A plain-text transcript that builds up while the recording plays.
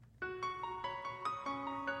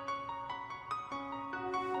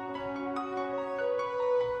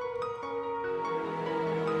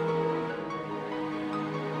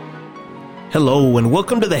Hello and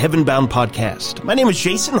welcome to the Heaven Bound Podcast. My name is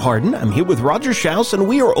Jason Harden. I'm here with Roger Schaus, and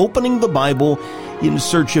we are opening the Bible in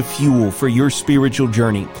search of fuel for your spiritual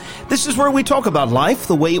journey. This is where we talk about life,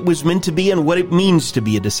 the way it was meant to be, and what it means to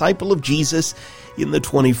be a disciple of Jesus in the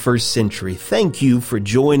 21st century. Thank you for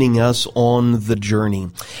joining us on the journey.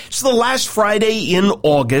 So the last Friday in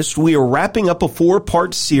August, we are wrapping up a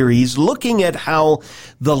 4-part series looking at how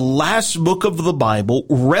the last book of the Bible,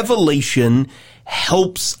 Revelation,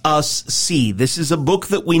 helps us see. This is a book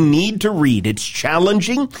that we need to read. It's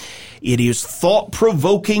challenging. It is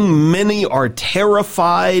thought-provoking. Many are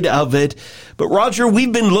terrified of it. But Roger,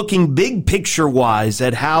 we've been looking big picture-wise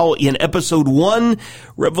at how in episode 1,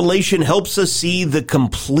 Revelation helps us see the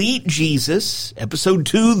complete Jesus. Episode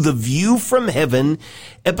 2, the view from heaven.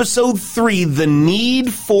 Episode 3, the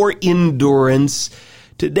need for endurance.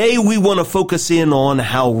 Today we want to focus in on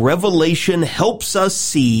how Revelation helps us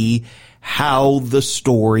see how the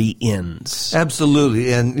story ends.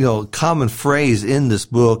 Absolutely. And, common phrase in this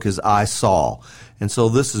book is I saw. And so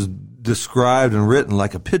this is described and written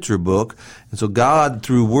like a picture book. And so God,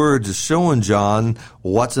 through words, is showing John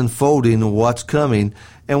what's unfolding, what's coming.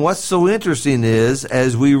 And what's so interesting is,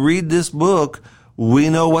 as we read this book, we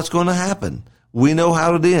know what's going to happen. We know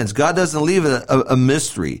how it ends. God doesn't leave it a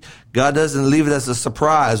mystery. God doesn't leave it as a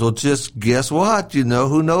surprise. Well, just guess what?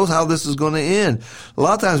 Who knows how this is going to end? A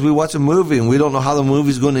lot of times we watch a movie and we don't know how the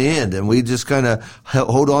movie's going to end, and we just kind of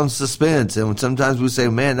hold on to suspense. And sometimes we say,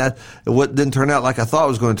 man, what didn't turn out like I thought it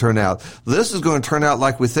was going to turn out. This is going to turn out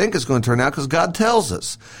like we think it's going to turn out because God tells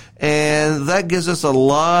us. And that gives us a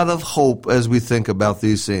lot of hope as we think about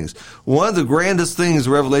these things. One of the grandest things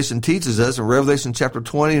Revelation teaches us in Revelation chapter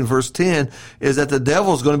 20 and verse 10 is that the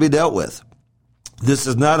devil is going to be dealt with. This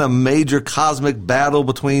is not a major cosmic battle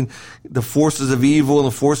between the forces of evil and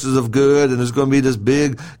the forces of good, and there's going to be this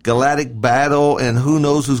big galactic battle, and who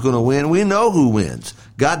knows who's going to win. We know who wins.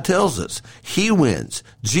 God tells us. He wins.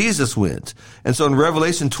 Jesus wins. And so in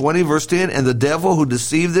Revelation 20, verse 10, and the devil who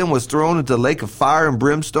deceived them was thrown into the lake of fire and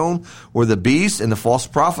brimstone, where the beast and the false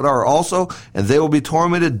prophet are also, and they will be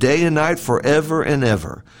tormented day and night forever and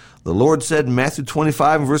ever. The Lord said in Matthew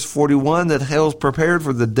 25 and verse 41 that hell is prepared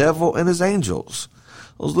for the devil and his angels.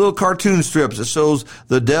 Those little cartoon strips that shows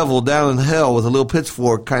the devil down in hell with a little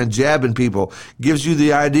pitchfork kind of jabbing people gives you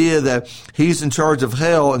the idea that he's in charge of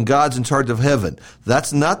hell and God's in charge of heaven.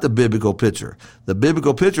 That's not the biblical picture. The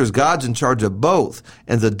biblical picture is God's in charge of both,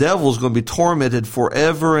 and the devil's going to be tormented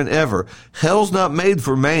forever and ever. Hell's not made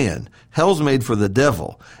for man. Hell's made for the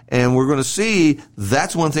devil. And we're going to see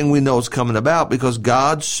that's one thing we know is coming about because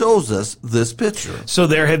God shows us this picture. So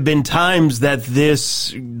there have been times that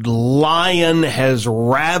this lion has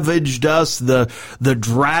ravaged us, the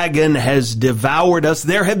dragon has devoured us.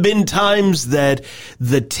 There have been times that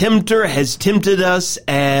the tempter has tempted us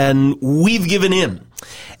and we've given in.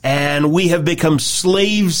 And we have become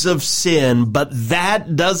slaves of sin, but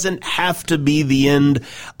that doesn't have to be the end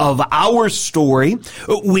of our story.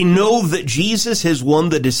 We know that Jesus has won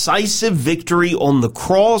the decisive victory on the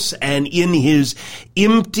cross, and in his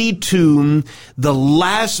empty tomb, the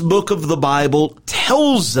last book of the Bible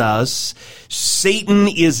tells us Satan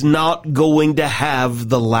is not going to have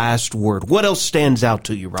the last word. What else stands out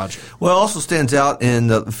to you, Roger? Well, it also stands out in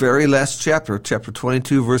the very last chapter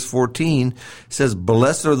 22, verse 14. It says,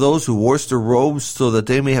 "Blessed are those who wash their robes so that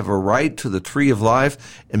they may have a right to the tree of life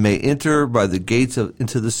and may enter by the gates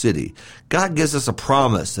into the city." God gives us a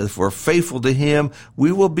promise that if we're faithful to him,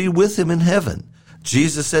 we will be with him in heaven.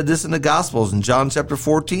 Jesus said this in the Gospels in John chapter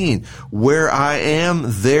 14, "Where I am,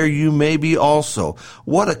 there you may be also."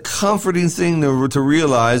 What a comforting thing to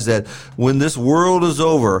realize that when this world is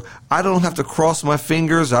over, I don't have to cross my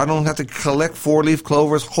fingers. I don't have to collect 4-leaf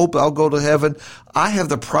clovers, hope I'll go to heaven. I have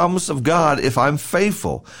the promise of God if I'm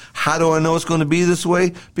faithful. How do I know it's going to be this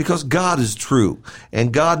way? Because God is true,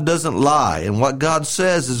 and God doesn't lie, and what God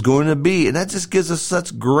says is going to be. And that just gives us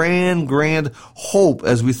such grand hope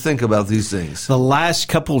as we think about these things. The last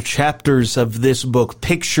couple chapters of this book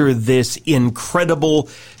picture this incredible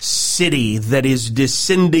city that is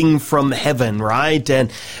descending from heaven, right?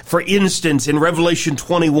 And for instance, in Revelation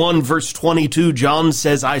 21, verse 22, John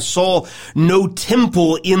says, "I saw no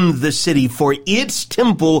temple in the city, for its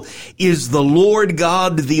temple is the Lord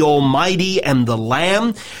God, the Almighty, and the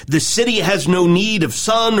Lamb. The city has no need of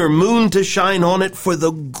sun or moon to shine on it, for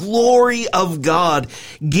the glory of God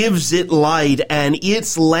gives it light, and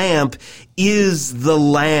its lamp is the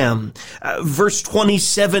Lamb." Verse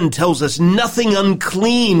 27 tells us, "Nothing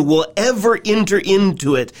unclean will ever enter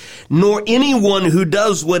into it, nor anyone who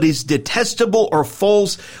does what is detestable or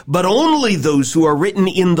false, but only those who are written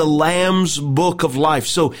in the Lamb's book of life."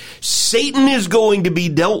 So Satan is going to be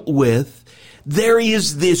dealt with. there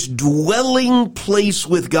is this dwelling place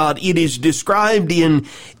with God. It is described in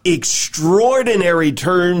extraordinary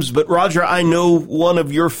terms, but Roger, I know one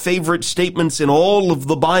of your favorite statements in all of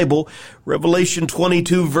the Bible, Revelation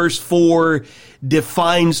 22 verse 4,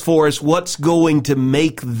 defines for us what's going to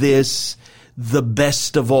make this the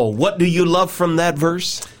best of all. What do you love from that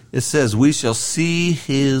verse? It says, we shall see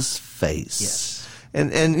his face. Yes.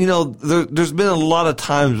 And you know, there's been a lot of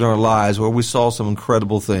times in our lives where we saw some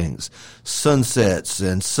incredible things. Sunsets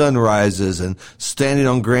and sunrises and standing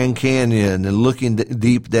on Grand Canyon and looking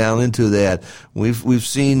deep down into that. We've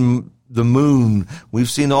seen the moon. We've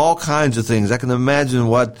seen all kinds of things. I can imagine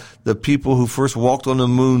what the people who first walked on the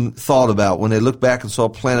moon thought about when they looked back and saw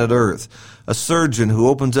planet Earth. A surgeon who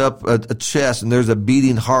opens up a chest and there's a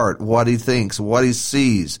beating heart, what he thinks, what he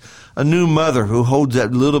sees. A new mother who holds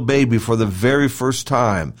that little baby for the very first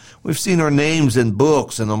time. We've seen our names in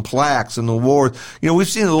books and on plaques and awards. You know, we've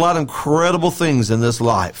seen a lot of incredible things in this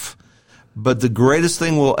life. But the greatest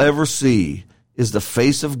thing we'll ever see is the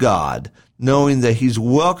face of God, knowing that he's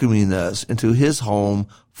welcoming us into his home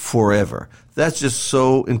forever. That's just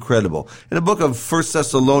so incredible. In the book of 1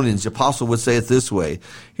 Thessalonians, the apostle would say it this way.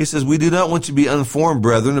 He says, we do not want you to be uninformed,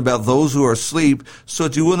 brethren, about those who are asleep, so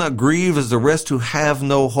that you will not grieve as the rest who have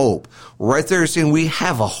no hope. Right there he's saying we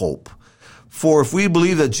have a hope. For if we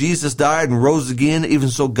believe that Jesus died and rose again, even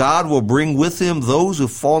so God will bring with him those who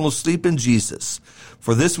have fallen asleep in Jesus.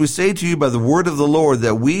 For this we say to you by the word of the Lord,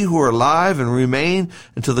 that we who are alive and remain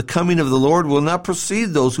until the coming of the Lord will not precede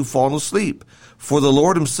those who fall asleep. For the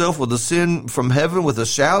Lord himself will descend from heaven with a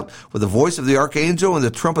shout, with the voice of the archangel and the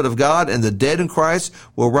trumpet of God, and the dead in Christ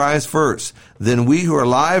will rise first. Then we who are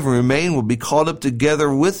alive and remain will be caught up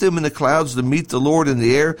together with him in the clouds to meet the Lord in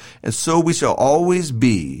the air, and so we shall always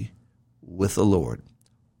be with the Lord.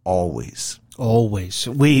 Always. Always.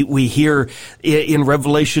 We hear in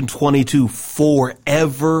Revelation 22,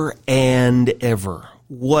 forever and ever.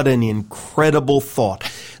 What an incredible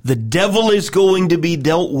thought. The devil is going to be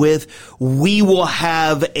dealt with. We will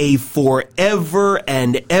have a forever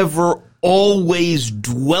and ever, always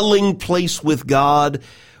dwelling place with God.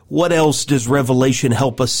 What else does Revelation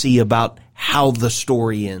help us see about how the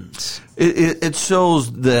story ends? It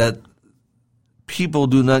shows that people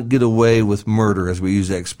do not get away with murder, as we use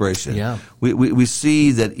that expression. Yeah. We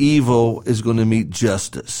see that evil is going to meet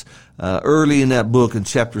justice. Early in that book, in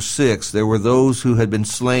chapter 6, there were those who had been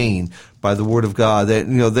slain by the word of God. They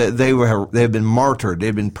have been martyred,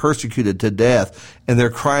 they've been persecuted to death, and they're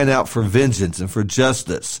crying out for vengeance and for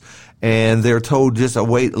justice. And they're told just to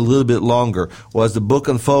wait a little bit longer. Well, as the book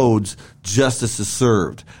unfolds, justice is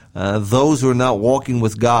served. Those who are not walking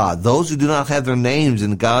with God, those who do not have their names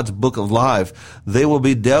in God's book of life, they will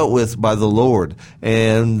be dealt with by the Lord.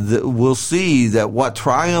 And we'll see that what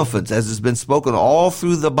triumphant, as has been spoken all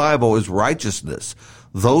through the Bible, is righteousness.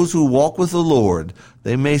 Those who walk with the Lord,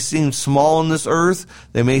 they may seem small on this earth,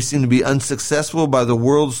 they may seem to be unsuccessful by the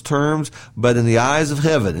world's terms, but in the eyes of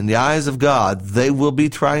heaven, in the eyes of God, they will be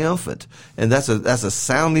triumphant. And that's a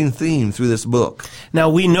sounding theme through this book. Now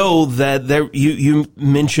we know that you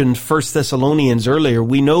mentioned 1 Thessalonians earlier.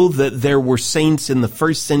 We know that there were saints in the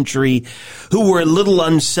first century who were a little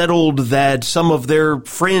unsettled that some of their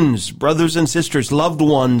friends, brothers and sisters, loved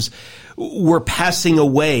ones were passing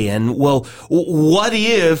away. And well, what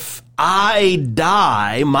if I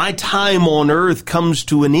die, my time on earth comes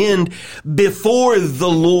to an end before the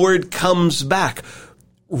Lord comes back?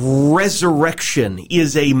 Resurrection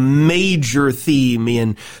is a major theme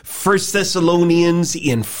in 1 Thessalonians,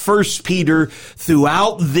 in 1 Peter,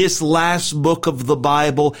 throughout this last book of the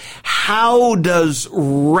Bible. How does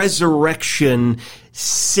resurrection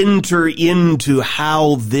center into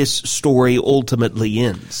how this story ultimately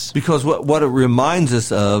ends? Because what it reminds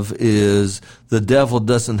us of is the devil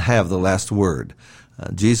doesn't have the last word.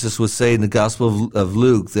 Jesus would say in the Gospel of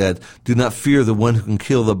Luke that do not fear the one who can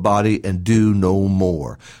kill the body and do no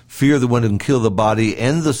more. Fear the one who can kill the body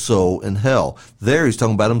and the soul in hell. There he's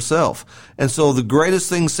talking about himself. And so the greatest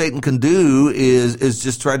thing Satan can do is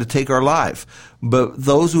just try to take our life. But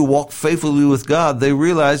those who walk faithfully with God, they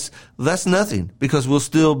realize that's nothing because we'll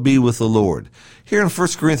still be with the Lord. Here in 1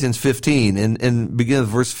 Corinthians 15, and begin with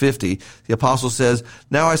verse 50, the apostle says,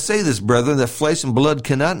 Now I say this, brethren, that flesh and blood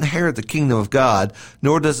cannot inherit the kingdom of God,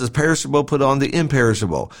 nor does the perishable put on the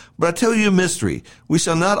imperishable. But I tell you a mystery. We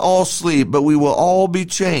shall not all sleep, but we will all be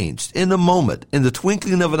changed in a moment, in the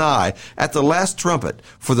twinkling of an eye, at the last trumpet.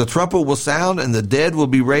 For the trumpet will sound, and the dead will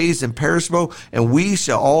be raised imperishable, and we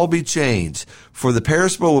shall all be changed. For the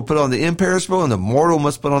perishable will put on the imperishable, and the mortal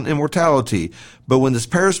must put on immortality. But when this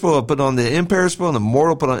perishable will put on the imperishable, and the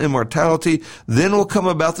mortal put on immortality, then will come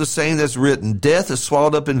about the saying that's written, death is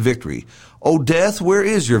swallowed up in victory. O death, where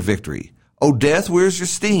is your victory? O death, where is your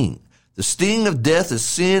sting? The sting of death is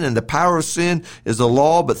sin, and the power of sin is the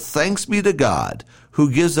law, but thanks be to God,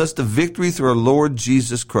 who gives us the victory through our Lord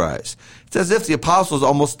Jesus Christ. It's as if the apostle is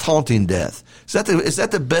almost taunting death. Is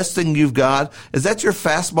that the best thing you've got? Is that your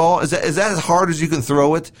fastball? Is that as hard as you can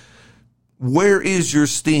throw it? Where is your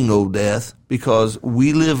sting, O death? Because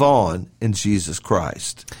we live on in Jesus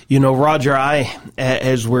Christ. You know, Roger,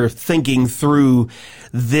 as we're thinking through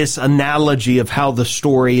this analogy of how the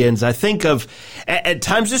story ends, I think of, at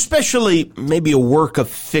times, especially maybe a work of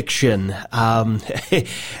fiction.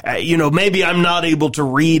 Maybe I'm not able to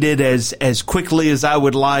read it as quickly as I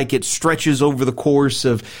would like. It stretches over the course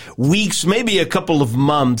of weeks, maybe a couple of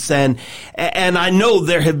months. And I know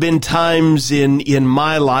there have been times in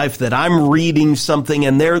my life that I'm reading something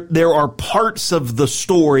and there are parts of the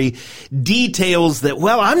story, details that,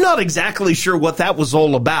 well, I'm not exactly sure what that was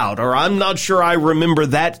all about, or I'm not sure I remember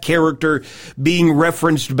that character being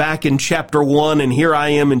referenced back in chapter 1, and here I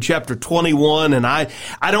am in chapter 21, and I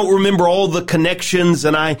don't remember all the connections,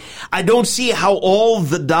 and I don't see how all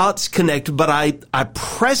the dots connect, but I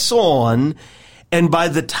press on, and by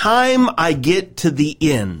the time I get to the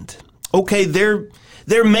end, okay, there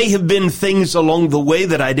may have been things along the way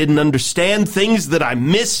that I didn't understand, things that I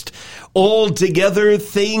missed altogether,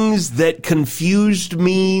 things that confused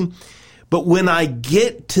me. But when I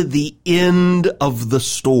get to the end of the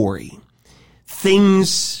story,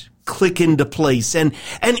 things click into place. And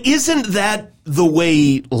isn't that the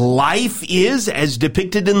way life is as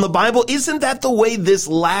depicted in the Bible? Isn't that the way this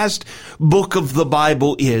last book of the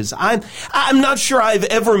Bible is? I'm not sure I've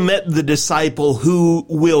ever met the disciple who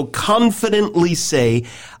will confidently say,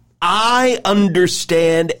 I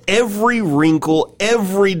understand every wrinkle,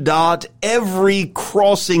 every dot, every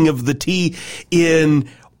crossing of the T in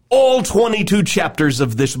all 22 chapters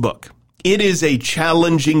of this book. It is a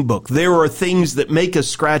challenging book. There are things that make us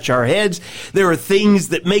scratch our heads. There are things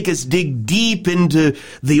that make us dig deep into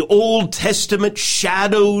the Old Testament,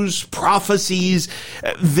 shadows, prophecies,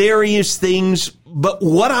 various things. But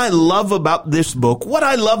what I love about this book, what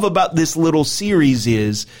I love about this little series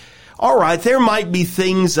is, all right, there might be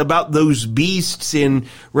things about those beasts in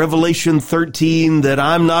Revelation 13 that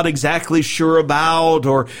I'm not exactly sure about,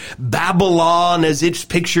 or Babylon as it's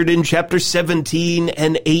pictured in chapter 17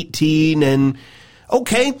 and 18. And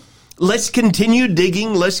okay, let's continue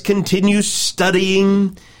digging. Let's continue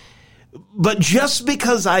studying. But just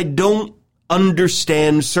because I don't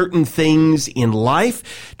understand certain things in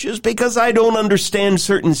life, just because I don't understand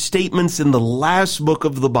certain statements in the last book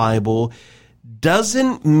of the Bible,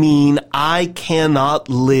 doesn't mean I cannot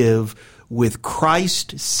live with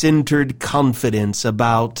Christ-centered confidence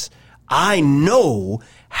about, I know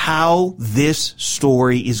how this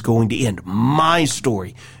story is going to end. My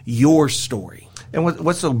story, your story. And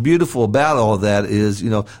what's so beautiful about all of that is,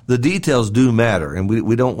 the details do matter, and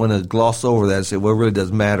we don't want to gloss over that and say, well, it really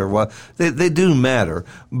doesn't matter. Well, they do matter,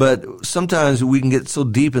 but sometimes we can get so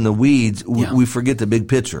deep in the weeds, we forget the big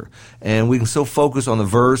picture. And we can so focus on a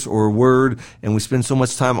verse or a word, and we spend so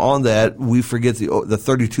much time on that, we forget the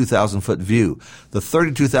 32,000-foot view. The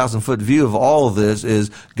 32,000-foot view of all of this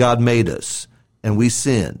is God made us, and we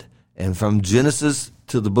sinned. And from Genesis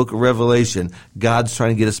to the book of Revelation, God's trying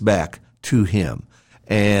to get us back to Him.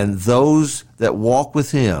 And those that walk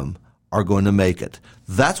with Him are going to make it.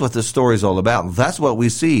 That's what this story is all about. That's what we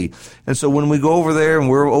see. And so when we go over there and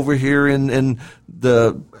we're over here in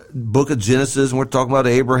the book of Genesis and we're talking about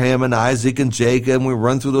Abraham and Isaac and Jacob, and we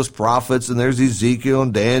run through those prophets, and there's Ezekiel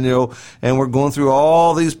and Daniel, and we're going through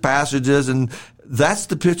all these passages, and that's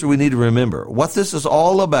the picture we need to remember. What this is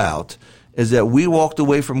all about is that we walked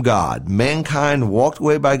away from God. Mankind walked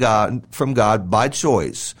away from God by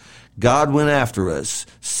choice. God went after us,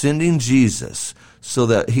 sending Jesus so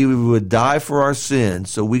that He would die for our sins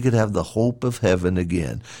so we could have the hope of heaven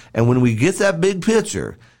again. And when we get that big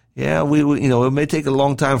picture, it may take a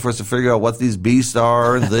long time for us to figure out what these beasts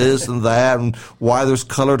are and this and that and why there's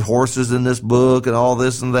colored horses in this book and all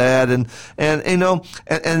this and that. And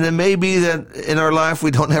it may be that in our life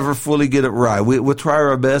we don't ever fully get it right. We'll try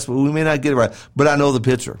our best, but we may not get it right. But I know the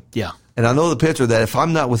picture. Yeah. And I know the picture that if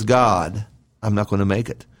I'm not with God, I'm not going to make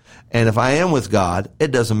it. And if I am with God,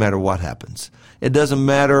 it doesn't matter what happens. It doesn't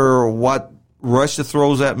matter what Russia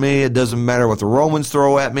throws at me. It doesn't matter what the Romans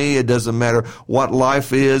throw at me. It doesn't matter what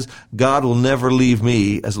life is. God will never leave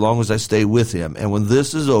me as long as I stay with Him. And when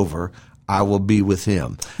this is over, I will be with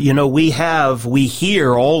him. You know, we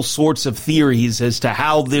hear all sorts of theories as to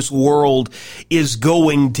how this world is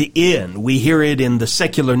going to end. We hear it in the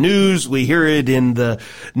secular news. We hear it in the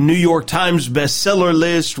New York Times bestseller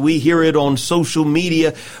list. We hear it on social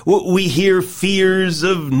media. We hear fears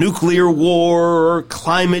of nuclear war or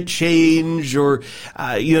climate change or,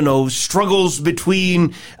 struggles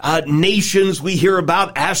between nations. We hear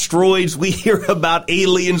about asteroids. We hear about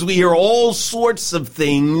aliens. We hear all sorts of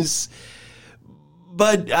things.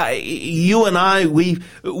 But you and I, we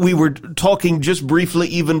were talking just briefly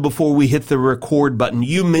even before we hit the record button.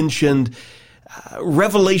 You mentioned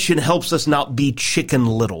Revelation helps us not be Chicken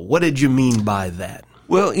Little. What did you mean by that?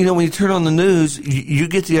 Well, when you turn on the news, you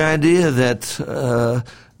get the idea that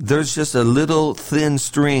there's just a little thin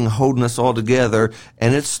string holding us all together,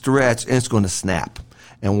 and it's stretched, and it's going to snap.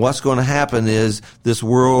 And what's going to happen is this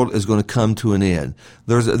world is going to come to an end.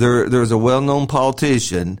 There's a well-known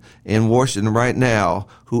politician in Washington right now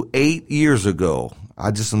who 8 years ago,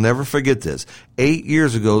 I just will never forget this, 8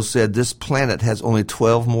 years ago said this planet has only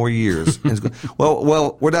 12 more years.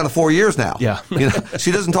 Well, we're down to 4 years now. Yeah.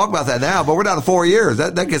 She doesn't talk about that now, but we're down to 4 years.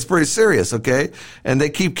 That gets pretty serious, okay? And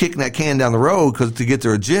they keep kicking that can down the road to get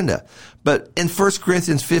their agenda. But in 1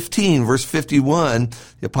 Corinthians 15, verse 51,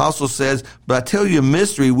 the apostle says, "But I tell you a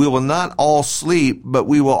mystery, we will not all sleep, but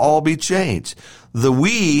we will all be changed." The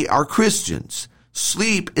we are Christians.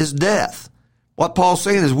 Sleep is death. What Paul's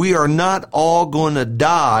saying is we are not all going to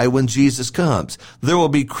die when Jesus comes. There will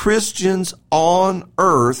be Christians on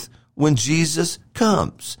earth when Jesus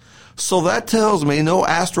comes. So that tells me no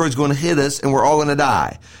asteroid's going to hit us and we're all going to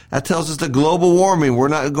die. That tells us that global warming, we're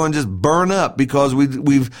not going to just burn up because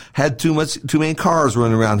we've had too many cars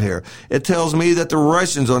running around here. It tells me that the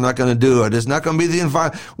Russians are not going to do it. It's not going to be the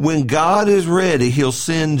environment. When God is ready, he'll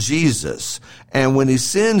send Jesus. And when he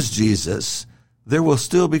sends Jesus, there will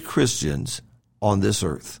still be Christians on this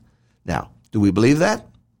earth. Now, do we believe that?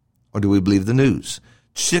 Or do we believe the news?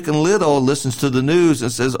 Chicken Little listens to the news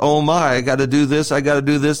and says, "Oh my, I got to do this, I got to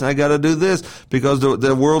do this, and I got to do this because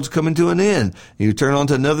the world's coming to an end." You turn on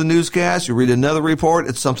to another newscast, you read another report,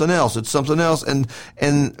 it's something else,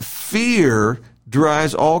 and fear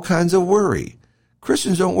drives all kinds of worry.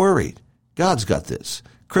 Christians don't worry. God's got this.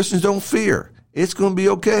 Christians don't fear. It's going to be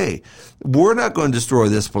okay. We're not going to destroy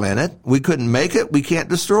this planet. We couldn't make it. We can't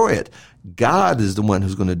destroy it. God is the one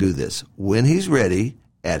who's going to do this when he's ready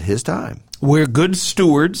at his time. We're good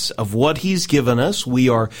stewards of what he's given us. We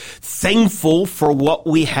are thankful for what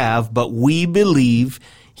we have, but we believe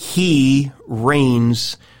he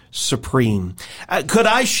reigns supreme. Could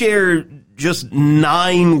I share just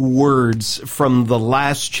 9 words from the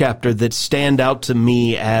last chapter that stand out to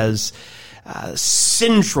me as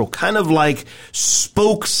central, kind of like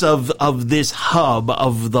spokes of this hub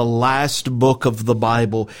of the last book of the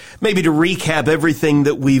Bible, maybe to recap everything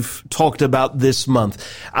that we've talked about this month.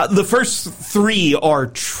 The first 3 are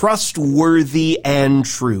trustworthy and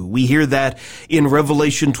true. We hear that in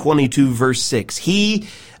Revelation 22, verse 6.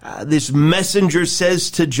 This messenger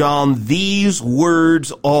says to John, "These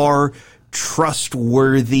words are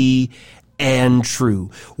trustworthy and true."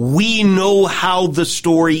 We know how the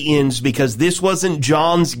story ends because this wasn't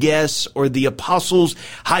John's guess or the apostles'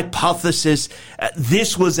 hypothesis.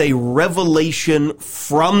 This was a revelation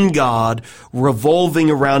from God revolving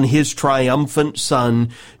around his triumphant son,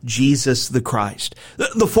 Jesus the Christ.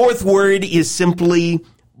 The fourth word is simply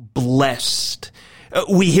blessed.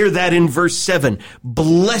 We hear that in verse 7.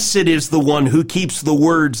 Blessed is the one who keeps the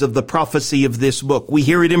words of the prophecy of this book. We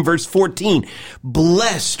hear it in verse 14.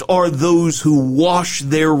 Blessed are those who wash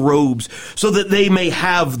their robes so that they may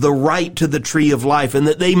have the right to the tree of life and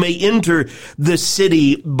that they may enter the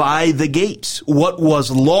city by the gates. What was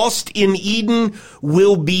lost in Eden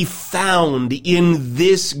will be found in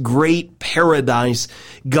this great paradise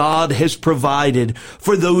God has provided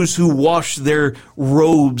for those who wash their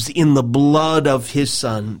robes in the blood of his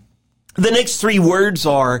Son. The next 3 words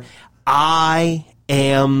are, I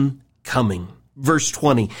am coming. Verse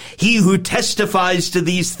 20, he who testifies to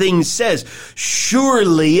these things says,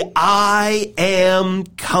 surely I am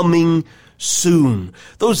coming soon.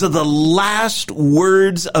 Those are the last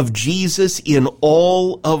words of Jesus in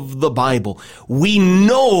all of the Bible. We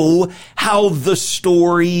know how the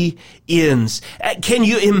story ends. Can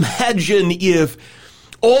you imagine if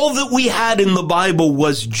all that we had in the Bible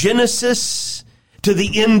was Genesis to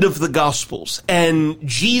the end of the Gospels and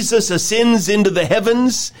Jesus ascends into the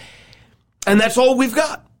heavens and that's all we've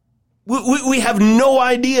got? We have no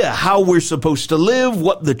idea how we're supposed to live,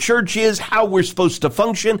 what the church is, how we're supposed to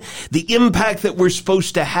function, the impact that we're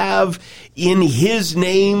supposed to have in his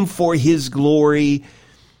name for his glory.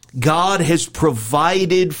 God has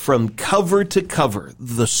provided from cover to cover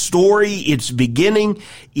the story, its beginning,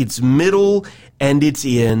 its middle, and its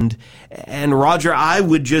end. And Roger, I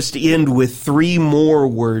would just end with 3 more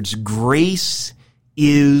words. Grace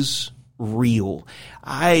is real.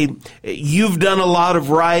 You've done a lot of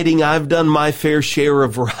writing. I've done my fair share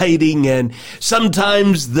of writing, and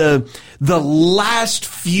sometimes the last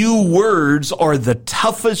few words are the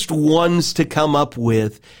toughest ones to come up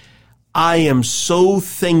with. I am so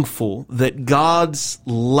thankful that God's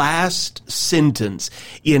last sentence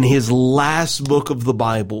in his last book of the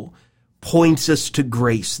Bible points us to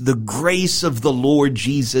grace. The grace of the Lord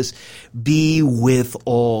Jesus be with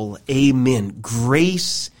all. Amen.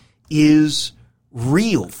 Grace is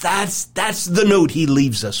real. That's the note he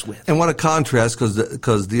leaves us with. And what a contrast,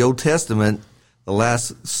 because the Old Testament, the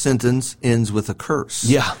last sentence ends with a curse.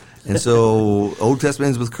 Yeah. And so Old Testament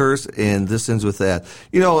ends with curse, and this ends with that.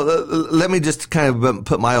 Let me just kind of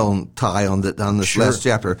put my own tie on this Sure. last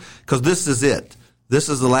chapter, because this is it. This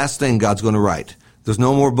is the last thing God's going to write. There's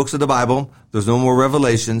no more books of the Bible. There's no more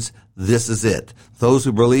revelations. This is it. Those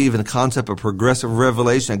who believe in the concept of progressive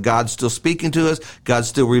revelation, God's still speaking to us, God's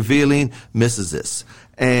still revealing, misses this.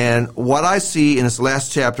 And what I see in this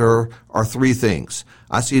last chapter are 3 things.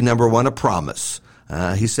 I see, number 1, a promise.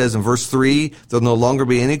 He says in verse 3, there'll no longer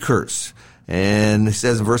be any curse. And he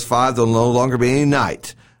says in verse 5, there'll no longer be any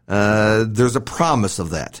night. There's a promise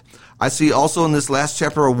of that. I see also in this last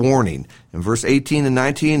chapter a warning. In verse 18 and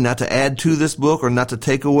 19, not to add to this book or not to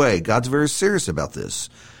take away. God's very serious about this.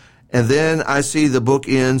 And then I see the book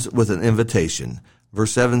ends with an invitation.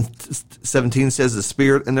 Verse 17 says the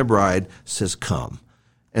Spirit and the bride says, come.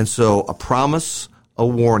 And so a promise, a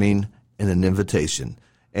warning, and an invitation.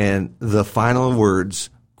 And the final words,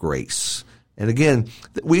 grace. And again,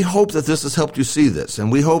 we hope that this has helped you see this.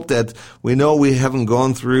 And we hope that we know we haven't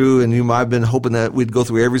gone through, and you might have been hoping that we'd go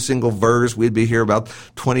through every single verse. We'd be here about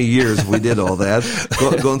 20 years if we did all that.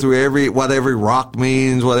 Going through what every rock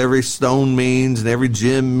means, what every stone means, and every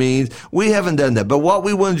gem means. We haven't done that. But what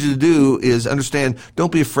we wanted you to do is understand,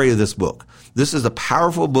 don't be afraid of this book. This is a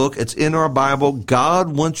powerful book. It's in our Bible.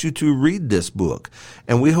 God wants you to read this book.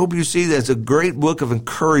 And we hope you see that it's a great book of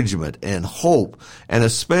encouragement and hope. And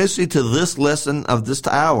especially to this lesson of this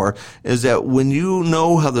hour is that when you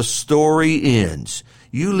know how the story ends,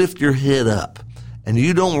 you lift your head up and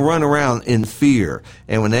you don't run around in fear.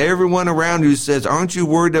 And when everyone around you says, aren't you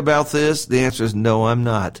worried about this? The answer is, no, I'm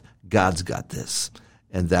not. God's got this.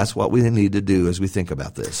 And that's what we need to do as we think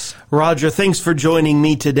about this. Roger, thanks for joining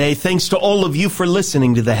me today. Thanks to all of you for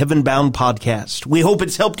listening to the Heaven Bound podcast. We hope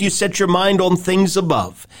it's helped you set your mind on things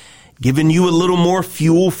above, given you a little more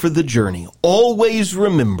fuel for the journey. Always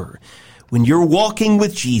remember, when you're walking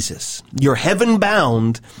with Jesus, you're heaven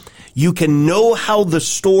bound, you can know how the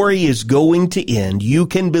story is going to end. You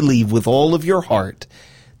can believe with all of your heart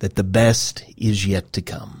that the best is yet to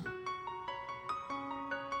come.